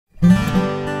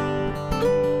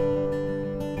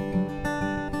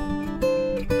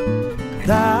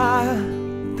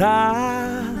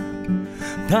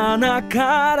Tá na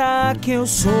cara que eu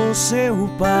sou seu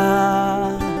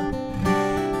pai.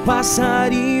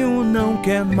 Passarinho não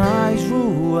quer mais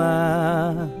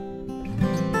voar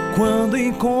quando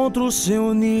encontra o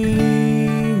seu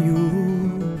ninho.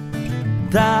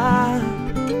 Tá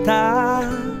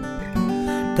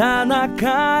na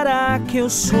cara que eu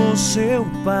sou seu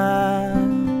pai.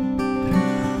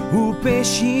 O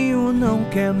peixinho não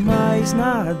quer mais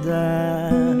nada,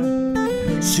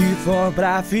 se for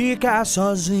pra ficar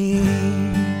sozinho.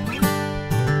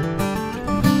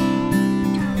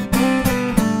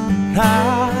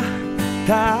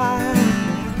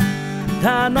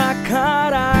 Tá na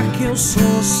cara que eu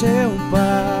sou seu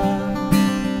pai.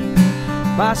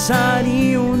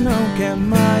 Passarinho não quer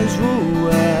mais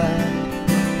voar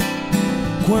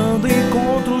quando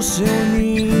encontra o seu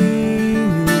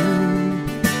ninho.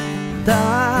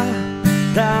 Tá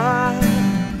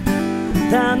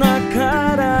na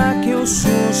cara que eu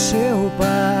sou seu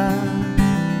pai.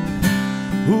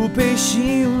 O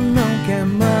peixinho não quer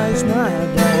mais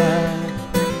nada,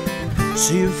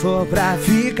 se for pra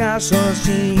ficar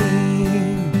sozinho.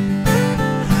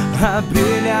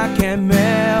 Abelha quer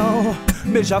mel,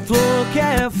 beija-flor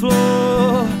quer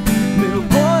flor, meu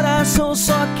coração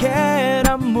só quer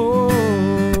amor.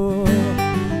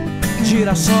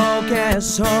 Girassol quer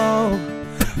sol,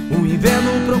 o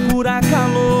inverno procura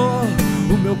calor.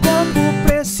 O meu corpo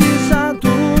precisa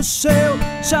do seu,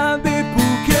 sabe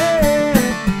por quê?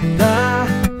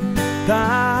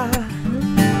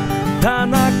 Tá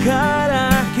na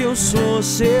cara que eu sou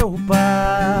seu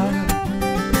pai.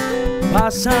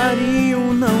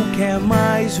 Passarinho não quer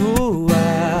mais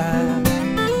voar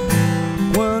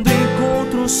quando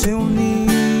encontra o seu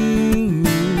ninho.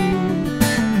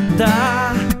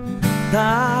 Tá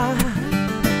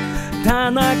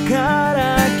na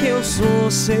cara que eu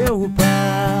sou seu pai.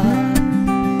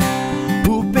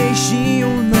 O peixinho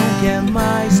não quer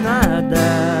mais nada,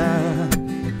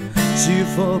 se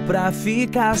for pra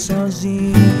ficar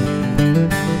sozinho.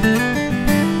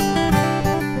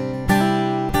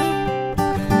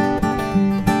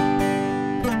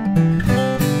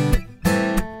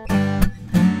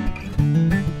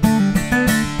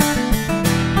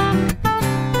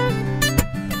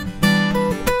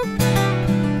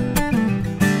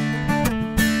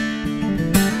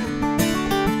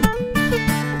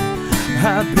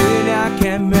 Abelha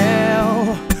quer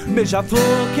mel,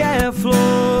 beija-flor quer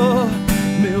flor,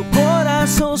 meu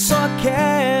coração só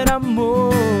quer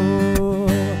amor.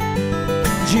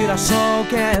 Girassol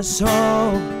quer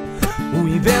sol, o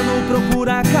inverno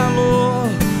procura calor.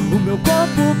 O meu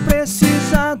corpo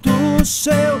precisa do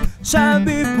seu,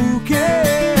 sabe por quê?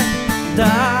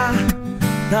 Tá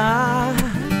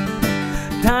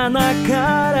na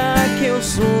cara que eu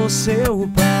sou seu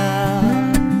pai.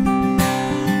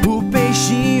 O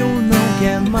peixinho não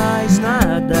quer mais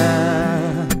nada,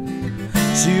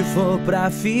 se for pra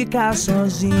ficar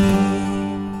sozinho.